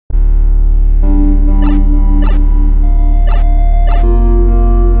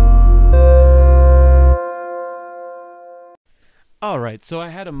Alright, so I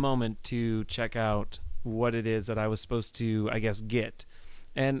had a moment to check out what it is that I was supposed to, I guess, get.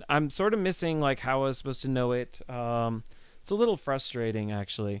 And I'm sort of missing, like, how I was supposed to know it. It's a little frustrating,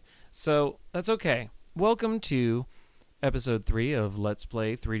 actually. So, that's okay. Welcome to episode 3 of Let's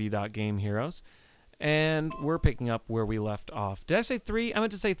Play 3D Game Heroes. And we're picking up where we left off. Did I say 3? I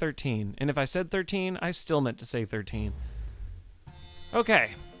meant to say 13. And if I said 13, I still meant to say 13.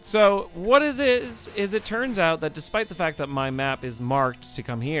 Okay. So, what is it turns out that despite the fact that my map is marked to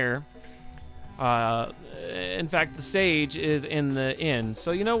come here, in fact, the sage is in the inn.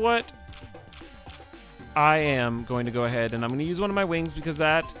 So, you know what? I am going to go ahead and I'm going to use one of my wings because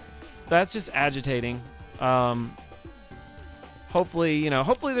that's just agitating. Hopefully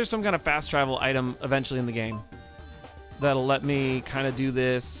there's some kind of fast travel item eventually in the game that'll let me kind of do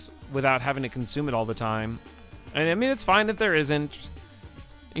this without having to consume it all the time. And I mean, it's fine if there isn't.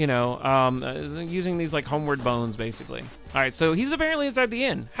 Using these like homeward bones, basically. All right, so he's apparently inside the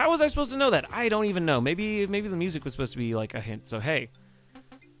inn. How was I supposed to know that? I don't even know. Maybe the music was supposed to be like a hint. So hey,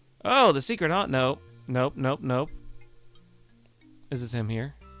 oh, the secret, huh? Nope. Is this him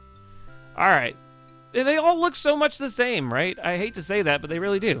here? All right, they all look so much the same, right? I hate to say that, but they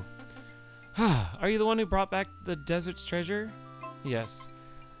really do. Are you the one who brought back the desert's treasure? Yes.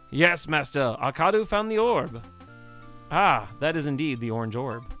 Yes, Master. Arkadu found the orb. Ah, that is indeed the orange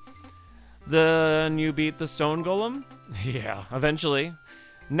orb. Then you beat the stone golem? Yeah, eventually.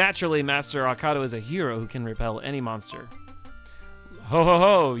 Naturally, Master Arkadu is a hero who can repel any monster. Ho ho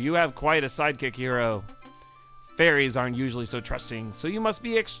ho, you have quite a sidekick hero. Fairies aren't usually so trusting, so you must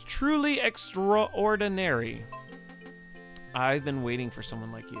be truly extraordinary. I've been waiting for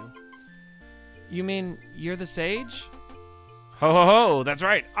someone like you. You mean you're the sage? Ho ho ho, that's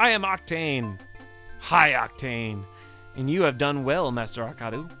right, I am Octane. Hi, Octane. And you have done well, Master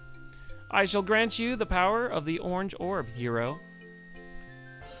Arkadu. I shall grant you the power of the orange orb, hero.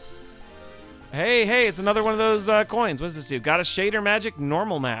 Hey, it's another one of those coins. What does this do? Got a shader magic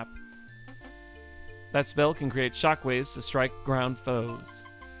normal map. That spell can create shockwaves to strike ground foes.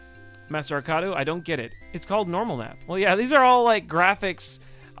 Master Arkadu, I don't get it. It's called normal map. Well, yeah, these are all like graphics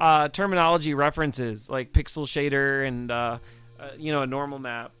terminology references, like pixel shader and a normal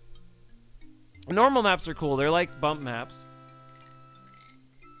map. Normal maps are cool. They're like bump maps.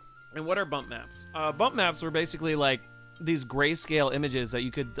 And what are bump maps? Bump maps were basically like these grayscale images that you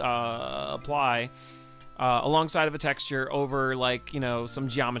could apply alongside of a texture over like, some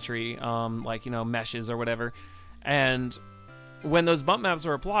geometry, meshes or whatever. And when those bump maps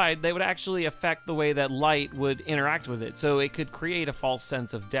were applied, they would actually affect the way that light would interact with it. So it could create a false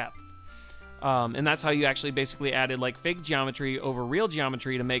sense of depth. And that's how you actually basically added like fake geometry over real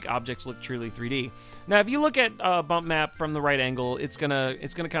geometry to make objects look truly 3D. Now, if you look at a bump map from the right angle, it's gonna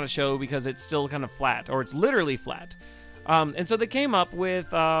kind of show because it's still kind of flat, or it's literally flat. And so they came up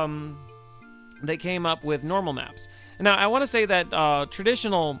with normal maps. Now, I want to say that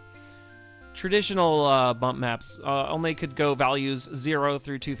traditional bump maps only could go values 0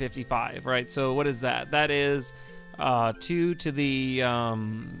 through 255, right? So what is that? That is 2 to the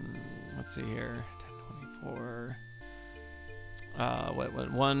let's see here, 10, 24,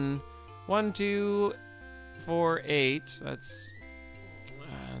 1, 2, 4, 8, that's,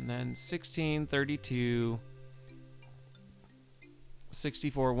 and then 16, 32,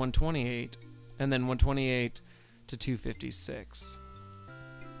 64, 128, and then 128 to 256.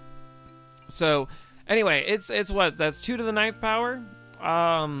 So, anyway, it's what, that's 2 to the 9th power,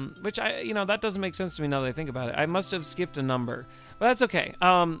 which that doesn't make sense to me now that I think about it. I must have skipped a number, but that's okay.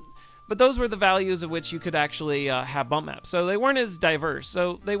 But those were the values at which you could actually have bump maps. So they weren't as diverse.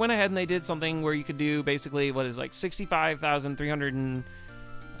 So they went ahead and they did something where you could do basically what is like 65,300 and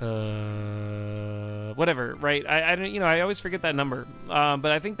whatever, right? I don't, I always forget that number. But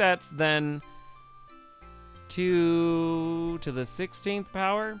I think that's then 2 to the 16th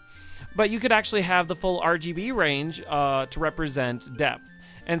power. But you could actually have the full RGB range to represent depth.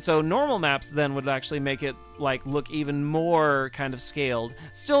 And so normal maps then would actually make it like look even more kind of scaled.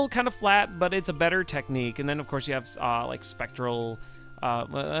 Still kind of flat, but it's a better technique. And then of course you have like spectral,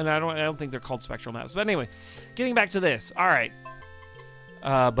 and I don't think they're called spectral maps. But anyway, getting back to this. All right.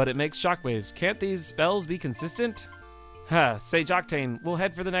 But it makes shockwaves. Can't these spells be consistent? Sage Octane, we'll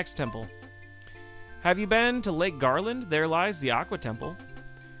head for the next temple. Have you been to Lake Garland? There lies the Aqua Temple.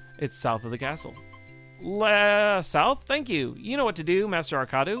 It's south of the castle. South? Thank you. You know what to do, Master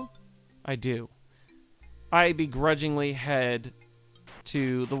Arkadu. I do. I begrudgingly head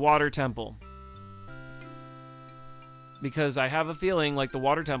to the Water Temple. Because I have a feeling like the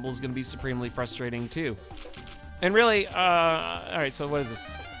Water Temple is going to be supremely frustrating too. And really, alright, so what is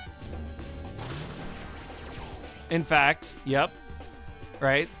this? In fact, yep,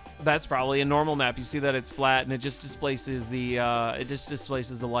 right? That's probably a normal map. You see that it's flat and it just displaces the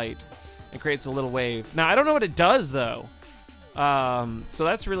light and creates a little wave. Now I don't know what it does though. So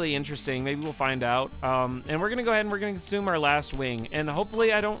that's really interesting. Maybe we'll find out. And we're gonna go ahead and we're gonna consume our last wing, and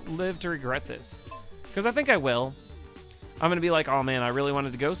hopefully I don't live to regret this, because I think I will. I'm gonna be like, oh man, I really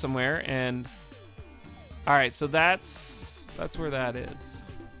wanted to go somewhere, and all right, so that's where that is.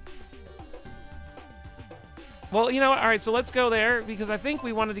 Well, you know what? All right, so let's go there, because I think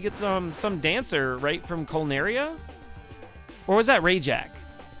we wanted to get some dancer, right, from Colnaria? Or was that Rayjack?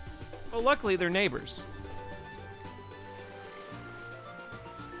 Well, luckily, they're neighbors.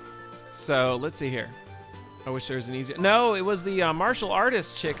 So, let's see here. I wish there was an easy... No, it was the martial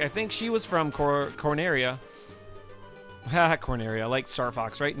artist chick. I think she was from Corneria. Haha, Corneria, like Star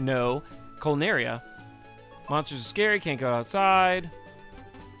Fox, right? No, Colnaria. Monsters are scary, can't go outside.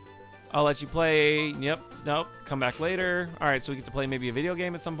 I'll let you play. Yep. Nope. Come back later. All right, so we get to play maybe a video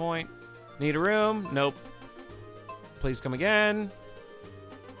game at some point. Need a room? Nope. Please come again.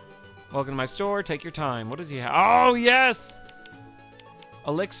 Welcome to my store. Take your time. What does he have? Oh, yes!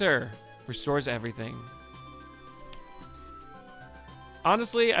 Elixir. Restores everything.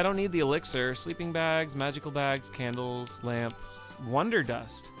 Honestly, I don't need the elixir. Sleeping bags, magical bags, candles, lamps, wonder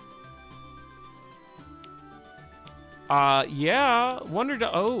dust. Yeah,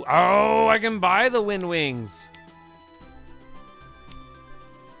 oh, I can buy the wind wings.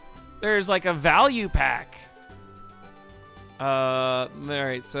 There's like a value pack. All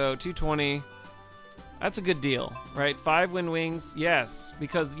right, so 220. That's a good deal, right? 5 wind wings, yes,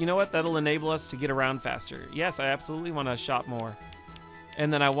 because you know what? That'll enable us to get around faster. Yes, I absolutely want to shop more.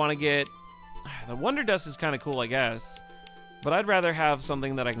 And then I want to get, the wonder dust is kind of cool, I guess, but I'd rather have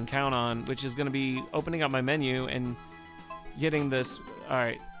something that I can count on, which is going to be opening up my menu and getting this. All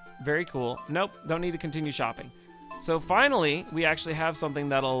right, very cool. Nope, don't need to continue shopping. So finally, we actually have something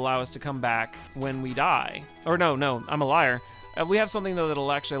that'll allow us to come back when we die. Or no, I'm a liar. We have something though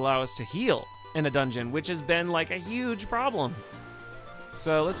that'll actually allow us to heal in a dungeon, which has been like a huge problem.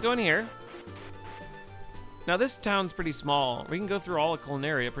 So let's go in here. Now this town's pretty small. We can go through all of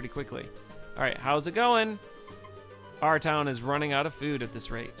Colnaria pretty quickly. All right, how's it going? Our town is running out of food at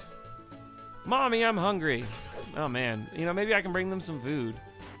this rate. Mommy, I'm hungry. Oh man, you know, maybe I can bring them some food.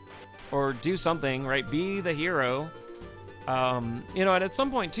 Or do something, right? Be the hero. You know, and at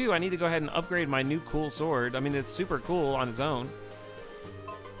some point too, I need to go ahead and upgrade my new cool sword. I mean, it's super cool on its own.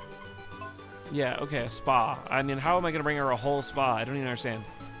 Yeah, okay, a spa. I mean, how am I gonna bring her a whole spa? I don't even understand.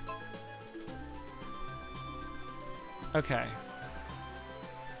 Okay.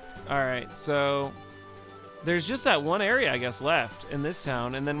 Alright, so there's just that one area, I guess, left in this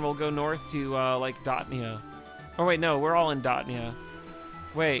town, and then we'll go north to, like, Dotnia. Oh, wait, no, we're all in Dotnia.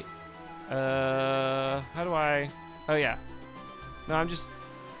 Wait. How do I... Oh, yeah. No, I'm just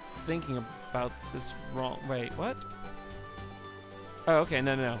thinking about this wrong... Wait, what? Oh, okay,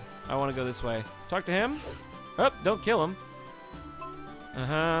 no. I want to go this way. Talk to him? Oh, don't kill him.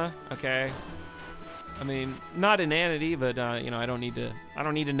 Uh-huh, okay. I mean, not inanity, but you know, I don't need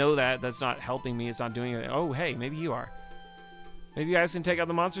to know that. That's not helping me. It's not doing it. Oh, hey, maybe you are. Maybe you guys can take out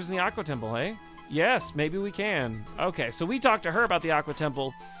the monsters in the Aqua Temple, hey? Yes, maybe we can. Okay, so we talked to her about the Aqua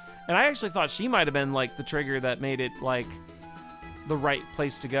Temple, and I actually thought she might have been like the trigger that made it like the right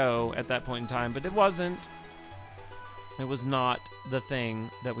place to go at that point in time, but it wasn't. It was not the thing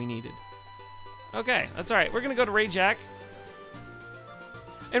that we needed. Okay, that's all right. We're gonna go to Rayjack.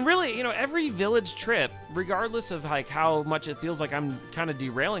 And really, you know, every village trip, regardless of like how much it feels like I'm kind of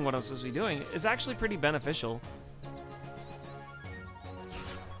derailing what I'm supposed to be doing, is actually pretty beneficial.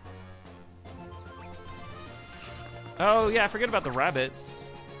 Oh yeah, forget about the rabbits.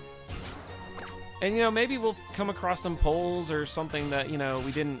 And you know, maybe we'll come across some poles or something that, you know,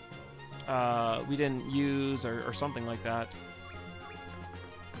 we didn't use or something like that.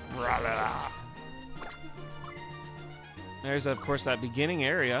 There's, of course, that beginning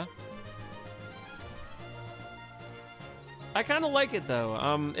area. I kind of like it,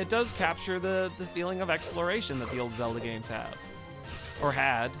 though. It does capture the feeling of exploration that the old Zelda games have. Or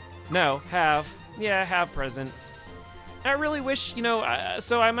had. No, have. Yeah, have present. I really wish, you know,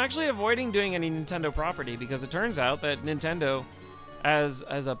 so I'm actually avoiding doing any Nintendo property because it turns out that Nintendo, as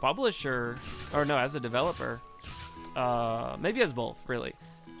a publisher, or no, as a developer, maybe as both, really,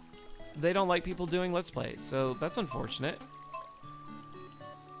 they don't like people doing Let's Plays, so that's unfortunate.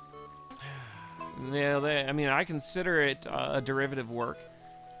 Yeah, I mean, I consider it a derivative work.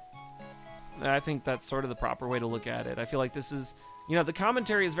 I think that's sort of the proper way to look at it. I feel like this is, you know, the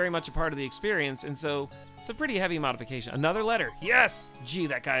commentary is very much a part of the experience, and so it's a pretty heavy modification. Another letter. Yes! Gee,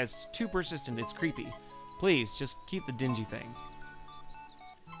 that guy is too persistent. It's creepy. Please, just keep the dingy thing.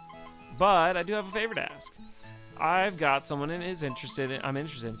 but I do have a favor to ask. I've got someone who is interested. I'm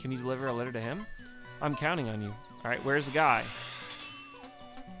interested. Can you deliver a letter to him? I'm counting on you. All right, where's the guy?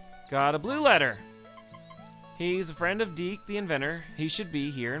 Got a blue letter. He's a friend of Deke the inventor. He should be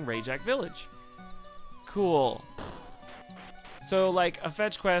here in Rajak Village. Cool. So, like, a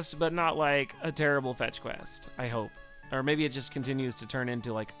fetch quest, but not, like, a terrible fetch quest, I hope. Or maybe it just continues to turn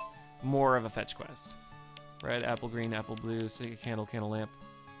into, like, more of a fetch quest. Red, apple, green, apple, blue, stick a candle, candle, lamp.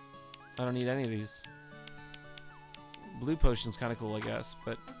 I don't need any of these. Blue potion's kind of cool, I guess,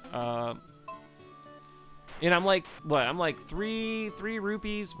 but, and I'm like, what? I'm like three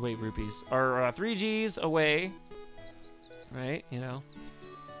rupees, wait, rupees, or 3 G's away, right? You know.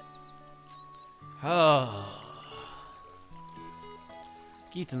 Oh.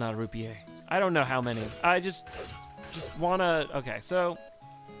 Gitana rupee. I don't know how many. I just wanna, okay, so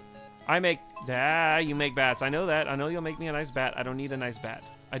I make, you make bats. I know that. I know you'll make me a nice bat. I don't need a nice bat.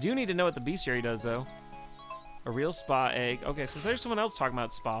 I do need to know what the bestiary does, though. A real spa egg. Okay, so there's someone else talking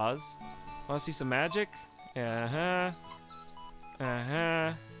about spas. Want to see some magic? Uh-huh.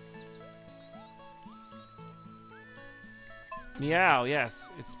 Uh-huh. Meow, yes.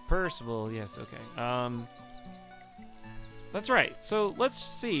 It's Percival. Yes, okay. That's right. So let's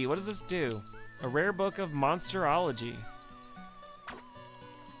see. What does this do? A rare book of monsterology.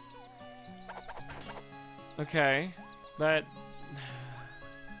 Okay. But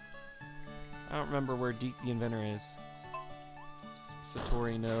I don't remember where Deke the inventor is.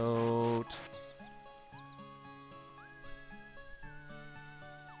 Satori note.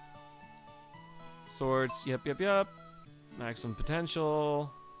 Swords. Yep. Maximum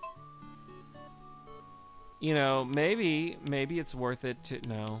potential. You know, maybe it's worth it to,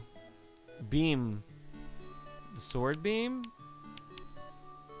 no. Beam. The sword beam?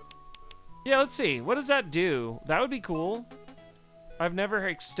 Yeah, let's see. What does that do? That would be cool. I've never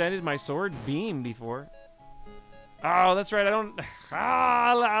extended my sword beam before. Oh, that's right. I don't...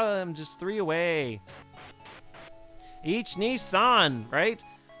 I'm just 3 away. Each Nissan, right?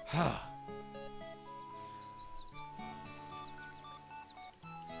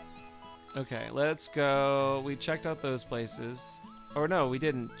 Okay, let's go. We checked out those places. Or no, we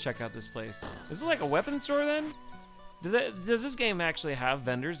didn't check out this place. Is it like a weapon store then? Does this game actually have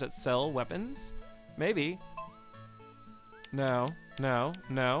vendors that sell weapons? Maybe. No.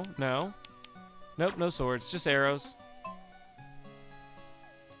 Nope, no swords, just arrows.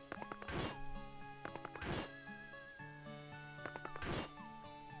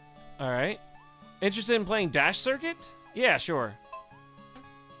 Alright. Interested in playing Dash Circuit? Yeah, sure.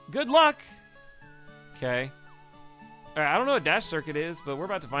 Good luck! Okay. Alright, I don't know what Dash Circuit is, but we're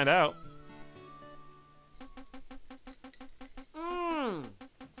about to find out.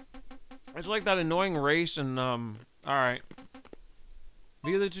 It's like that annoying race and, alright.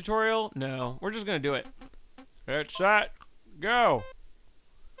 View the tutorial? No. We're just gonna do it. Get set, go!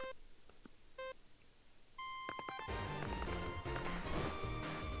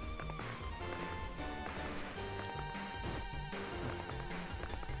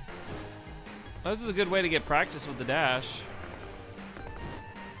 Oh, this is a good way to get practice with the dash.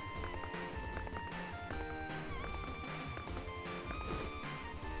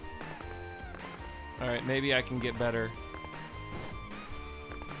 Alright, maybe I can get better.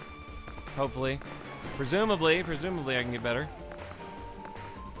 Hopefully. Presumably I can get better.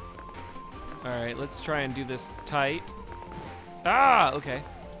 Alright, let's try and do this tight. Ah, okay.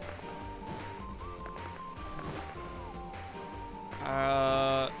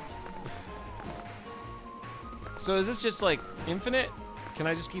 So is this just like infinite? Can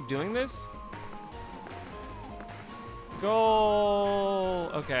I just keep doing this?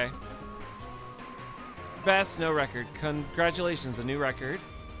 Goal! Okay. Best, no record. Congratulations, a new record.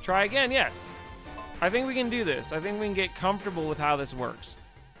 Try again, yes. I think we can do this. I think we can get comfortable with how this works.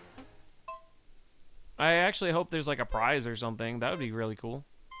 I actually hope there's like a prize or something. That would be really cool.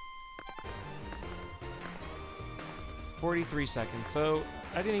 43 seconds. So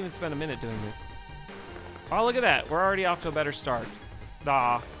I didn't even spend a minute doing this. Oh, look at that. We're already off to a better start.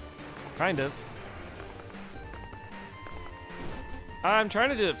 Ah, kind of. I'm trying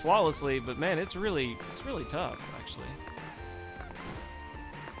to do it flawlessly, but man, it's really tough, actually.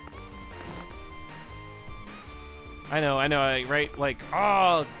 I know, right? Like,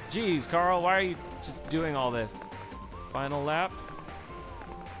 oh, geez, Carl, why are you just doing all this? Final lap.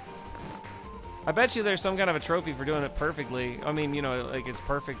 I bet you there's some kind of a trophy for doing it perfectly. I mean, you know, like, it's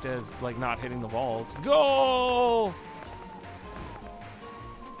perfect as, like, not hitting the walls. Goal!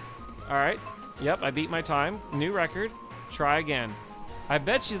 Alright. Yep, I beat my time. New record. Try again. I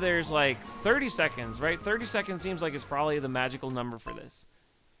bet you there's, like, 30 seconds, right? 30 seconds seems like it's probably the magical number for this.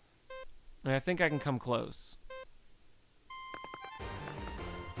 And I think I can come close.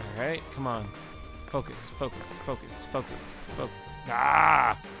 Alright, come on. Focus, focus, focus, focus, focus.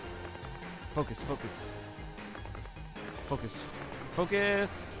 Ah! Focus, focus. Focus,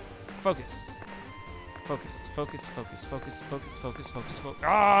 focus, focus. Focus, focus, focus, focus, focus, focus, focus, focus.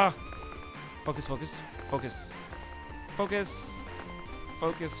 Ah! Focus, focus, focus. Focus.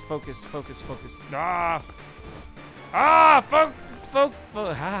 Focus, focus, focus, focus. Ah! Ah!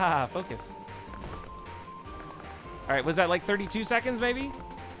 Focus. Alright, was that like 32 seconds maybe?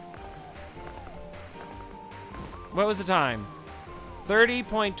 What was the time?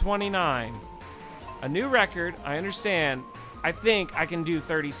 30.29. A new record, I understand. I think I can do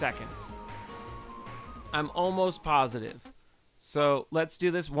 30 seconds. I'm almost positive. So let's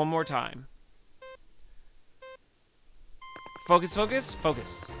do this one more time. Focus, focus,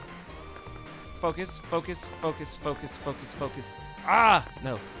 focus. Focus, focus, focus, focus, focus, focus. Ah!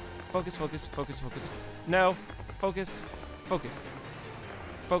 No. Focus, focus, focus, focus. No. Focus, focus.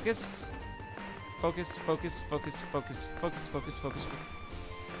 Focus. Focus, focus, focus, focus, focus, focus, focus.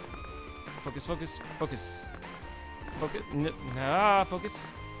 Focus, focus, focus. Focus. Ah, focus.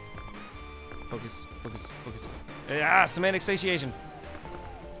 Focus, focus, focus. Ah, semantic satiation.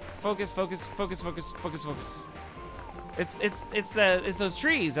 Focus, focus, focus, focus, focus, focus. It's those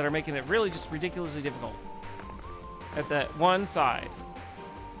trees that are making it really just ridiculously difficult. At that one side.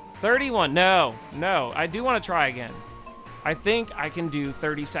 31. No. I do want to try again. I think I can do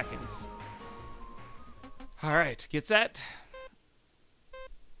 30 seconds. All right, get set.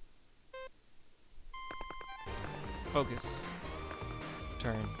 Focus.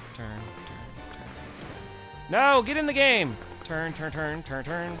 Turn. No, get in the game. Turn.